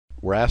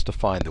we're asked to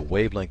find the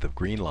wavelength of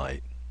green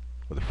light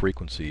with a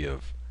frequency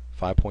of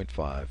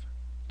 5.5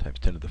 times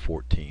 10 to the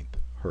 14th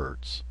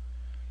hertz,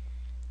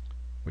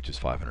 which is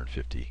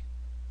 550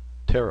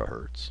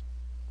 terahertz,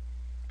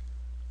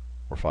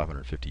 or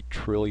 550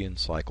 trillion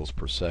cycles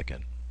per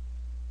second.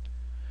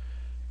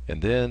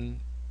 And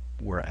then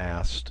we're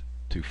asked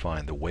to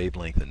find the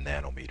wavelength in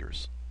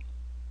nanometers.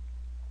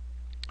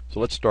 So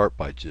let's start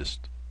by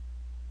just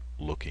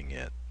looking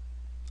at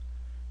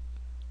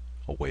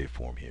a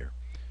waveform here.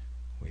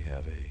 We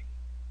have a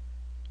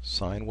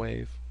sine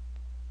wave,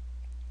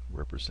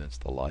 represents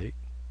the light,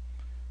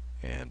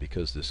 and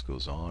because this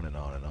goes on and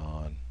on and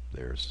on,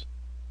 there's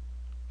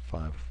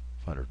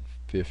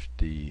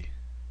 550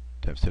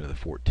 times 10 to the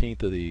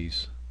 14th of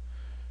these.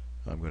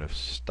 I'm going to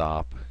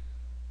stop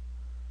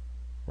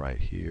right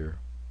here.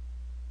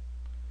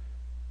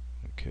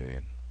 Okay,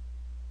 and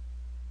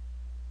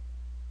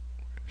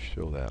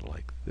show that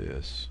like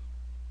this.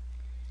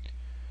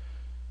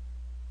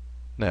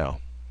 Now,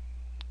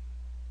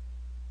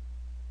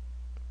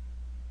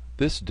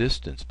 this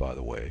distance, by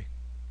the way,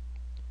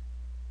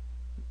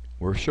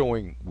 we're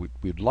showing,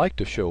 we'd like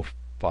to show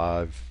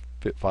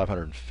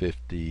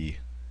 550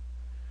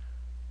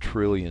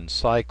 trillion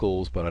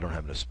cycles, but I don't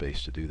have enough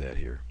space to do that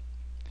here.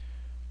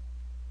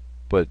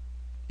 But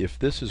if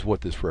this is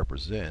what this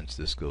represents,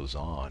 this goes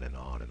on and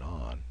on and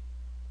on.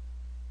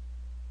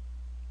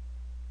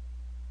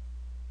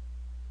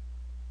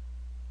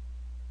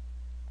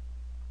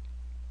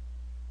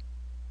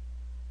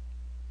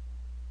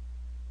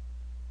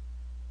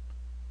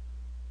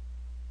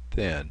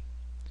 Then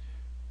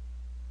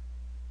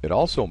it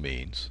also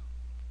means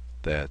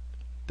that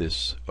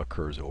this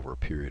occurs over a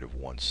period of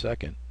 1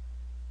 second,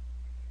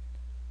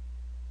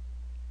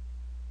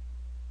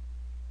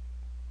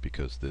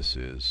 because this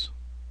is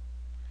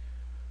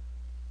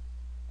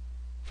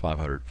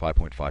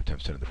 5.5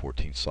 times 10 to the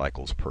 14th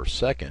cycles per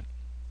second.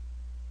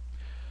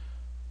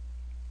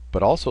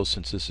 But also,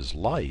 since this is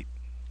light,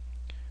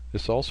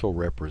 this also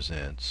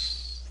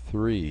represents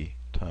 3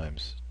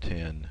 times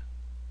 10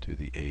 to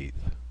the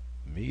 8th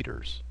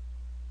meters.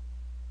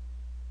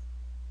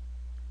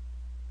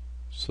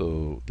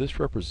 So this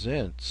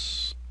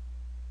represents,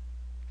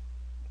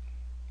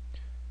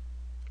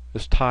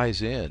 this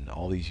ties in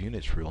all these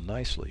units real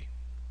nicely.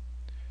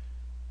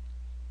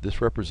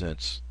 This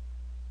represents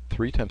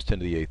 3 times 10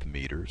 to the 8th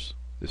meters,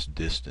 this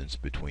distance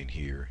between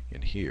here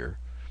and here,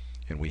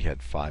 and we had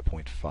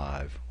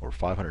 5.5 or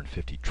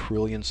 550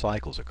 trillion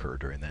cycles occur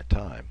during that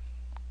time.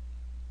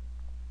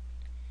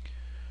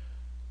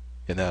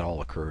 And that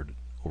all occurred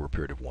over a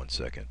period of 1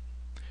 second.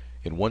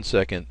 In 1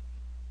 second,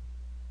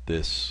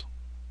 this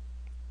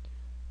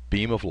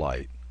beam of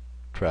light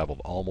traveled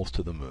almost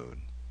to the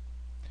moon,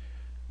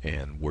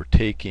 and we're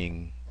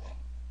taking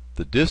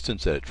the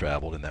distance that it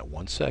traveled in that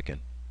 1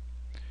 second,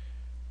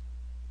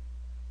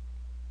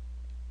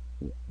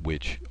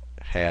 which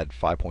had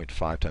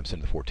 5.5 times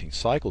 10 to the 14th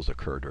cycles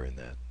occur during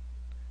that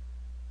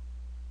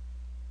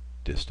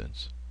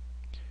distance.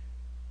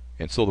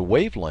 And so the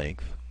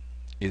wavelength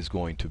is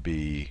going to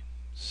be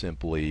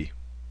simply,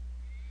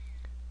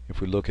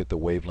 if we look at the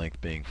wavelength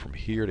being from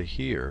here to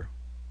here,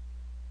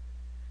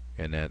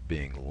 and that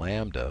being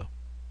lambda,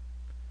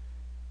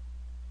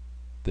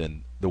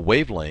 then the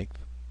wavelength,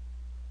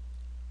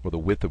 or the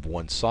width of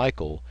one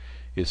cycle,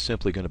 is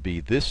simply going to be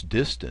this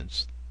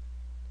distance,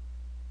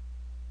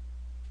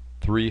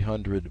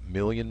 300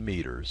 million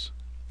meters,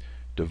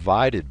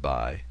 divided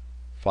by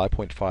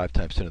 5.5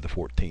 times 10 to the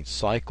 14th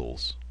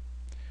cycles,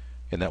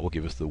 and that will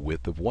give us the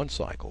width of one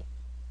cycle.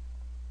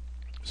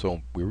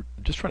 So we're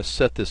just trying to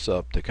set this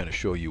up to kind of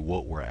show you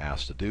what we're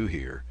asked to do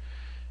here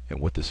and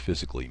what this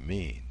physically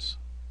means.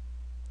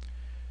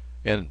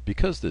 And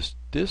because this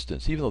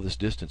distance, even though this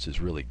distance is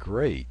really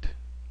great,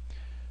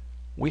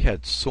 we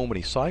had so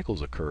many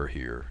cycles occur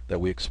here that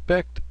we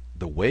expect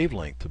the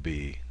wavelength to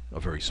be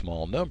a very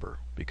small number,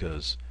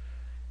 because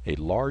a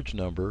large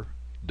number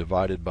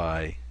divided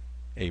by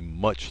a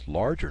much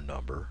larger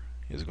number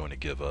is going to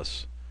give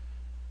us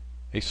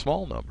a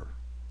small number.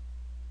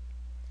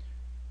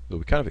 So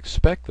we kind of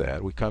expect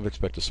that. We kind of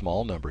expect a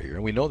small number here,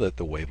 and we know that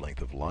the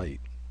wavelength of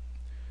light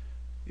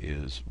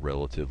is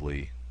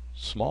relatively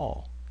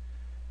small,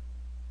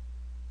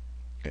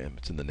 and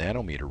it's in the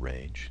nanometer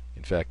range.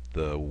 In fact,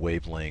 the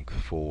wavelength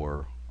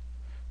for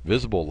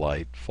visible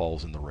light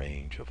falls in the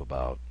range of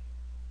about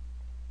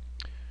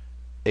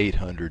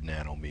 800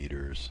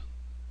 nanometers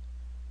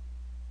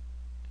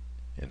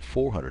and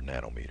 400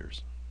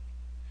 nanometers.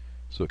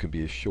 So it can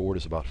be as short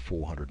as about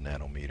 400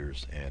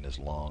 nanometers and as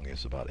long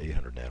as about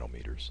 800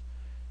 nanometers.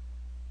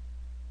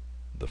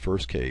 The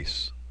first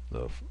case,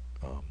 the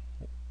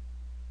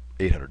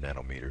 800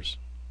 nanometers,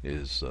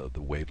 is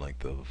the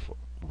wavelength of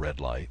red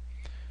light,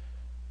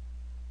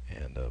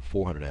 and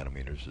 400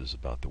 nanometers is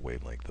about the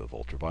wavelength of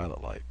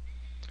ultraviolet light.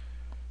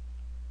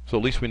 So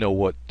at least we know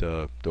what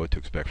to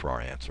expect for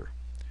our answer.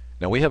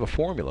 Now we have a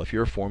formula. If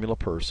you're a formula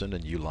person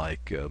and you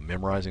like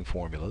memorizing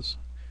formulas,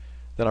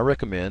 then I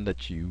recommend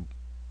that you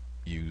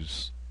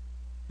use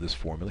this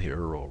formula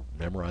here, or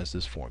memorize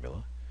this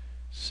formula.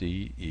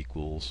 C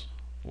equals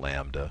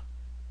lambda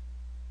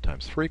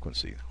times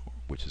frequency,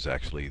 which is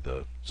actually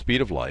the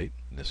speed of light,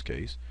 in this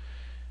case,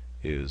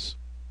 is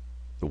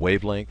the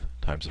wavelength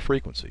times the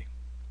frequency.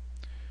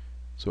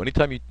 So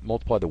anytime you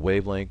multiply the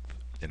wavelength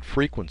and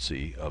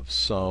frequency of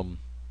some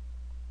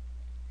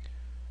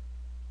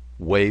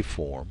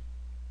waveform,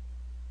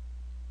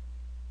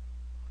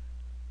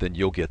 then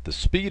you'll get the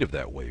speed of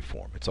that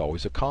waveform. It's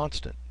always a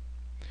constant.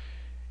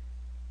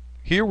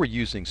 Here we're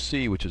using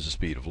c, which is the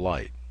speed of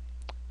light,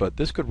 but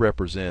this could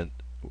represent,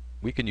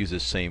 we can use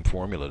this same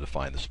formula to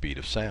find the speed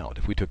of sound.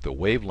 If we took the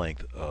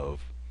wavelength of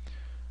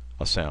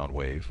a sound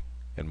wave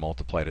and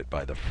multiplied it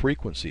by the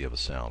frequency of a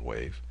sound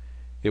wave,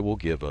 it will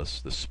give us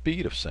the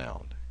speed of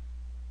sound.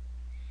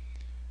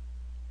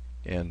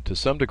 And to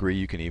some degree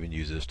you can even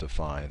use this to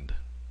find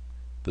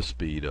the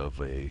speed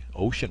of a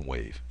ocean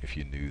wave. If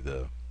you knew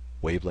the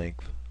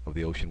wavelength of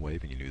the ocean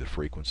wave and you knew the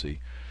frequency,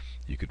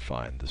 you could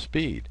find the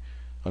speed.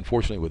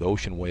 Unfortunately, with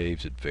ocean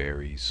waves it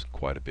varies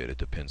quite a bit. It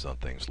depends on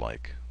things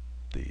like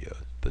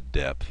the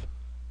depth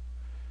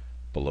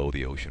below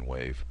the ocean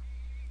wave.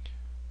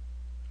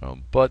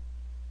 But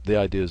the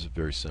idea is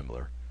very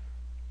similar.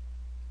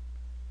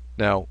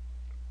 Now,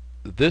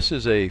 this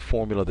is a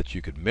formula that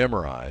you could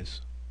memorize,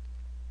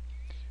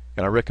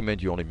 and I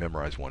recommend you only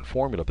memorize one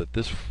formula, but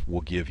this will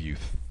give you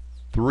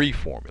three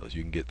formulas.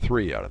 You can get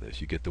three out of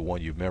this. You get the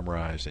one you've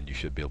memorized, and you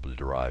should be able to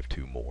derive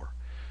two more.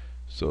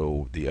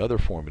 So the other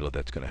formula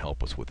that's going to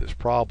help us with this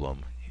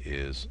problem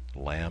is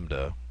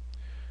lambda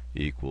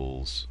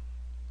equals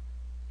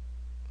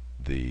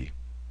the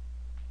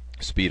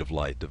speed of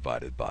light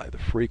divided by the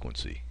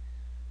frequency.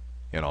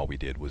 And all we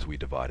did was we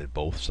divided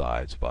both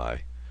sides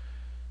by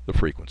the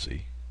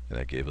frequency, and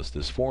that gave us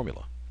this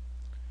formula.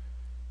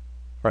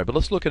 Alright, but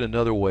let's look at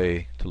another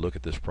way to look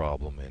at this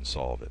problem and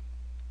solve it.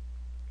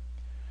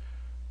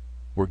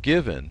 We're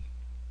given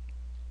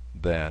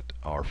that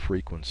our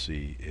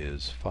frequency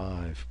is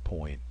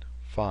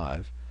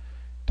 5.5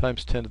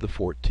 times 10 to the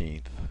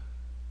 14th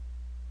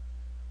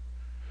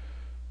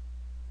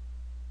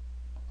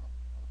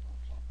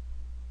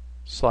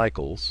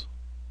cycles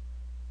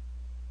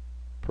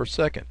per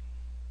second.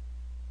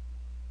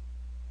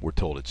 We're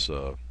told it's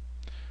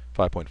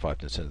 5.5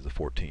 times 10 to the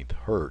 14th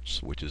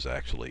hertz, which is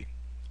actually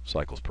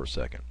cycles per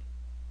second.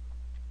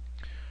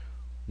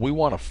 We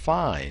want to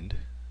find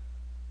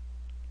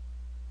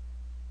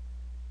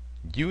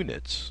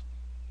units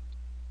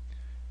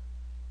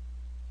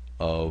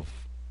of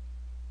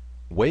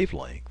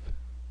wavelength,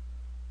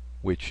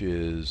 which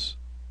is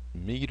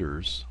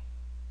meters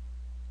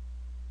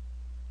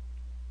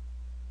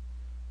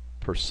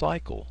per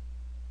cycle.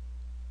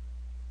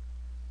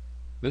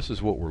 This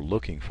is what we're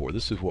looking for.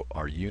 This is what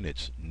our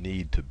units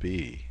need to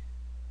be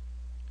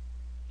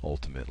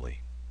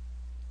ultimately.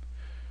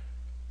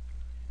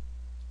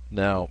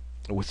 Now,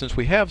 since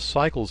we have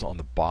cycles on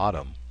the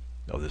bottom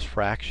of this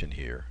fraction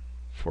here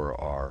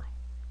for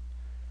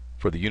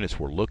the units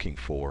we're looking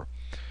for,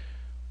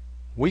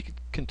 we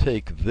can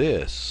take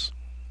this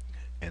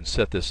and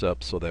set this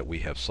up so that we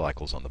have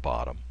cycles on the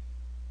bottom,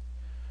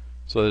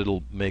 so that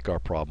it'll make our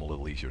problem a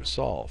little easier to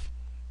solve.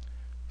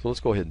 So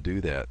let's go ahead and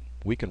do that.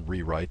 We can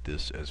rewrite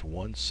this as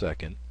 1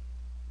 second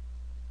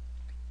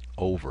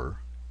over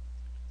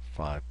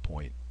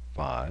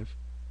 5.5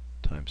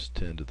 times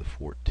 10 to the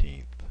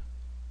 14th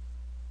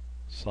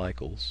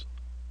cycles.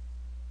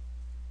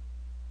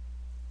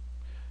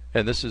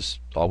 And this is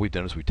all we've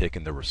done is we've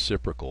taken the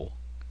reciprocal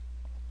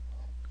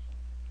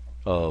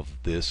of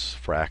this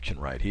fraction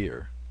right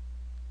here,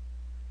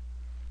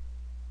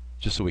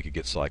 just so we could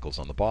get cycles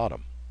on the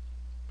bottom.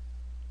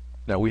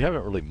 Now, we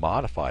haven't really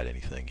modified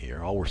anything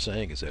here. All we're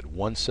saying is that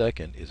 1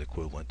 second is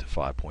equivalent to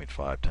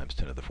 5.5 times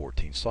 10 to the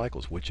 14th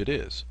cycles, which it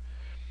is.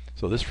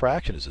 So this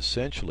fraction is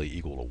essentially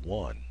equal to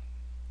 1,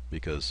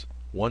 because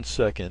 1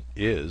 second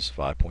is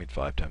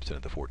 5.5 times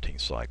 10 to the 14th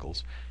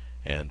cycles,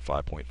 and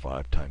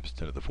 5.5 times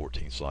 10 to the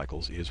 14th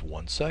cycles is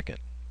 1 second.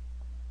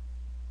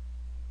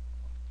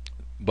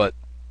 But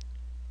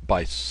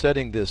by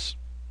setting this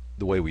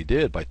the way we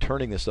did, by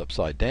turning this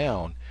upside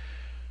down,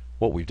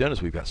 what we've done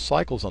is we've got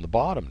cycles on the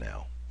bottom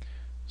now.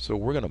 So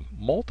we're going to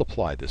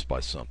multiply this by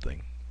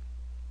something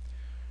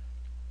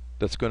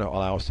that's going to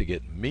allow us to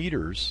get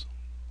meters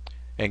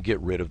and get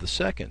rid of the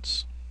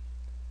seconds.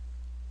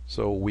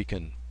 So we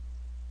can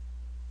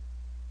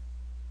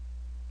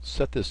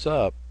set this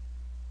up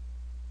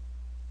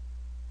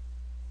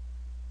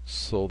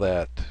so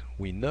that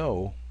we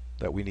know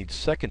that we need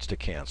seconds to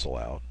cancel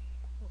out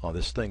on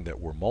this thing that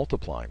we're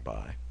multiplying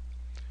by.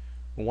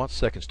 We want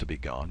seconds to be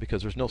gone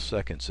because there's no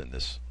seconds in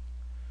this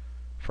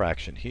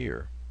fraction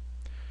here.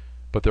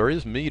 But there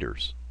is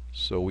meters,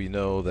 so we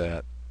know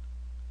that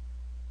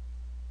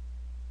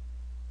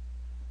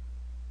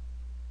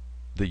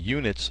the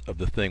units of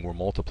the thing we're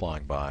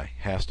multiplying by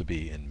has to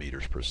be in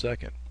meters per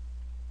second.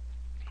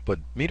 But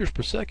meters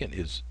per second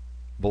is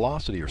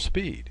velocity or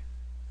speed.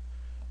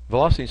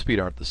 Velocity and speed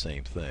aren't the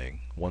same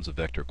thing. One's a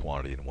vector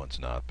quantity and one's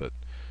not, but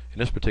in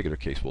this particular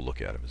case we'll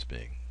look at them as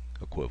being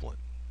equivalent.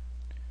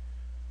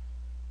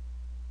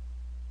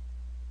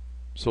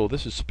 So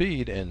this is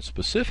speed, and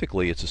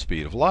specifically it's the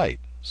speed of light.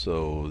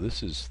 So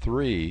this is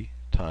 3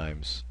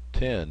 times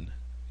 10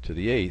 to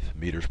the 8th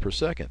meters per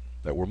second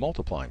that we're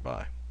multiplying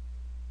by.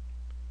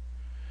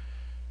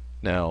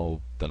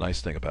 Now, the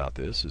nice thing about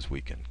this is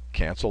we can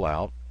cancel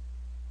out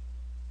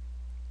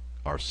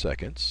our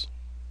seconds,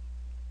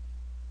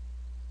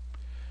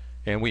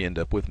 and we end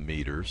up with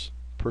meters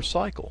per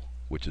cycle,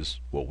 which is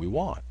what we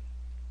want.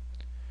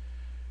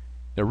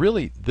 Now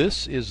really,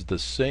 this is the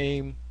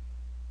same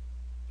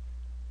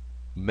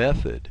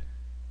method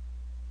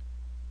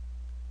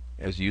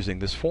as using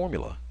this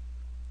formula,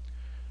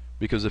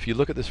 because if you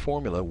look at this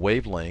formula,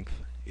 wavelength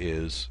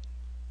is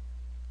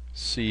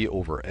c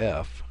over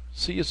f.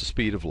 C is the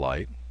speed of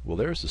light. Well,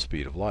 there's the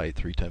speed of light,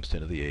 3 times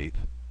 10 to the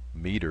 8th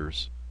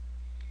meters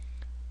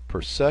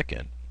per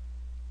second,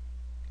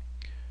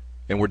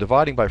 and we're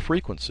dividing by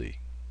frequency.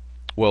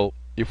 Well,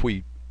 if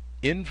we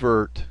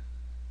invert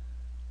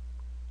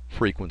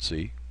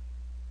frequency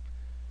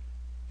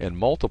and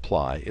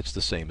multiply, it's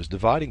the same as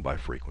dividing by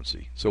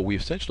frequency. So we've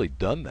essentially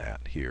done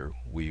that here.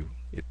 We've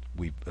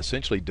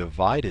essentially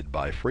divided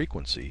by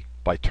frequency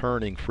by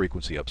turning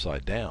frequency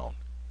upside down.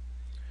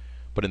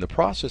 But in the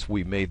process,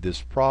 we made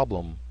this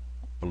problem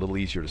a little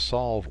easier to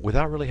solve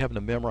without really having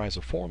to memorize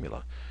a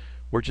formula.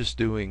 We're just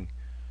doing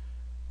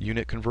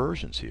unit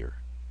conversions here.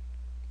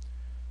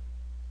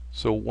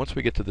 So once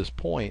we get to this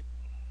point,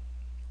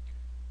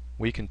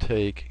 we can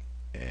take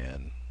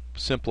and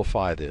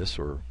simplify this,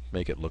 or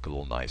make it look a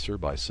little nicer,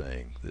 by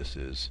saying this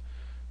is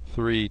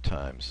 3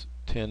 times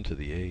 10 to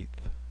the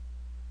 8th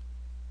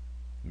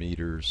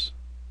meters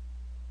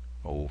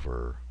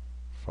over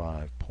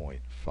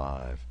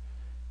 5.5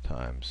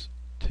 times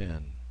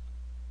 10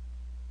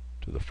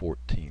 to the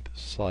 14th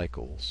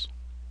cycles.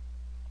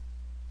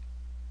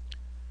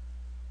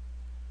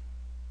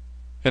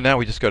 And now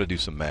we just got to do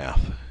some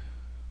math.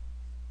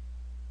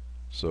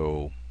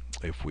 So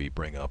if we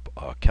bring up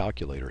a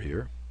calculator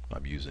here,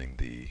 I'm using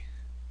the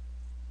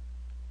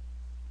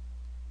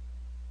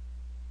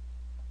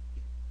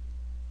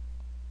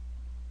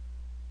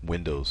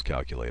Windows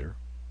calculator.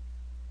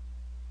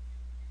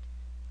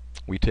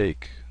 We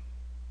take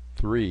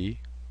 3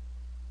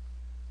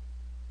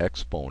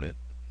 exponent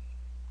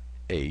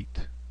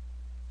 8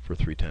 for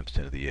 3 times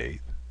 10 to the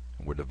 8th,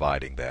 and we're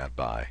dividing that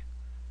by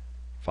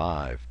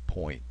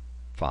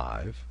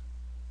 5.5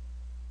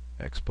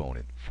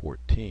 exponent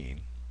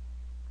 14,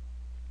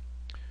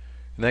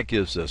 and that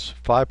gives us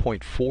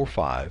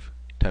 5.45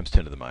 times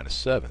 10 to the minus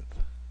 7th.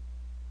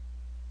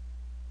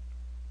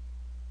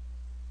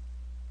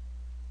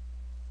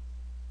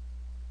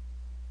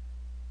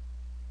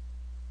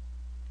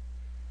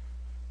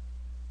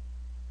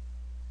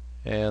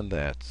 And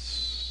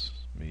that's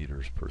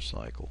meters per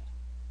cycle.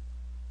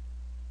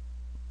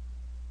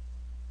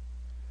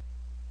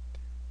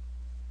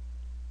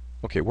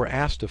 Okay, we're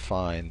asked to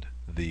find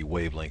the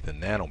wavelength in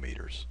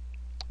nanometers.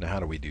 Now how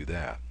do we do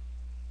that?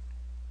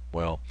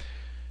 Well,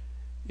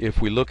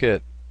 if we look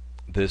at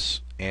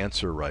this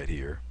answer right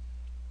here,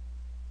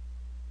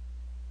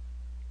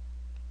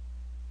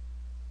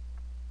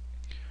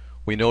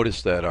 we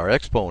notice that our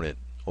exponent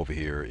over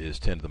here is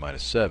 10 to the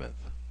minus 7th.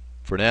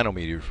 For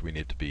nanometers, we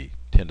need it to be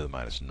 10 to the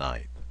minus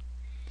 9th.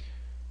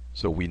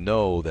 So we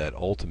know that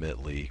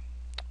ultimately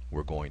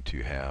we're going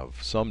to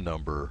have some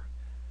number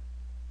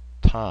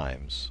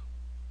times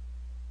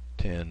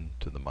 10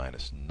 to the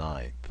minus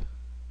 9th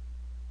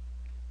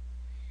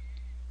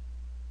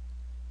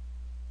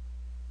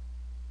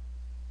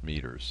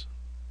meters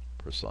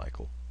per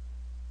cycle.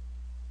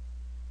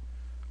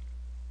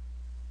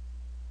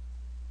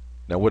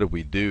 Now what did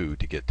we do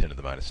to get 10 to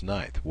the minus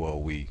 9th?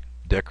 Well, we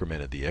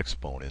decremented the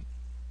exponent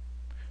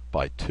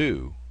by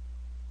 2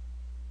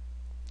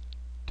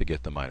 to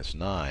get the minus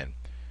 9,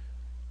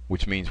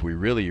 which means we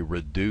really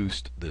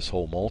reduced this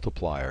whole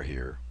multiplier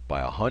here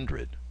by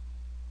 100.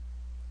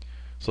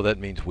 So that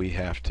means we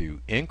have to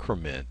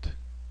increment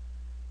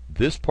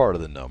this part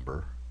of the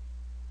number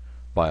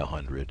by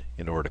 100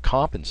 in order to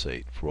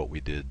compensate for what we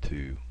did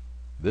to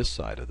this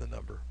side of the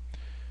number.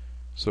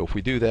 So if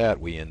we do that,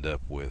 we end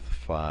up with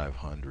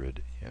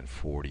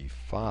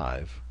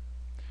 545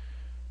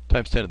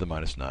 times 10 to the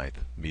minus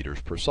 9th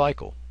meters per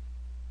cycle,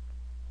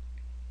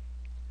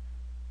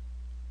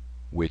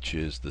 which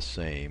is the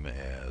same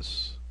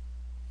as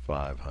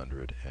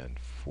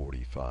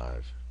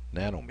 545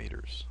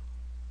 nanometers,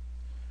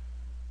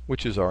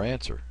 which is our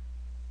answer.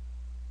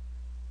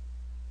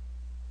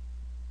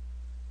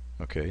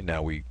 Okay,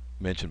 now we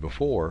mentioned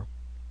before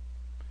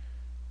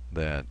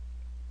that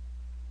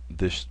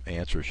this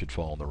answer should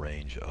fall in the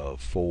range of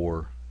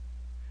 4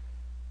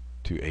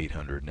 to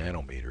 800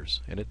 nanometers,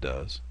 and it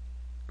does.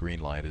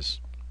 Green light is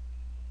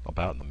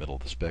about in the middle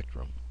of the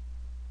spectrum.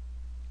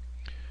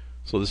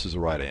 So this is the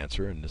right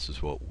answer, and this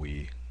is what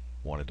we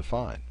wanted to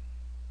find.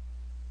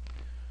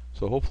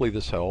 So hopefully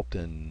this helped,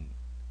 and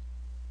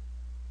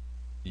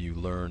you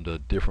learned a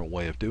different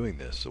way of doing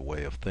this, a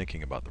way of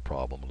thinking about the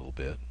problem a little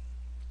bit,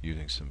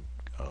 using some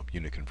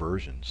unit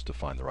conversions to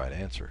find the right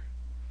answer.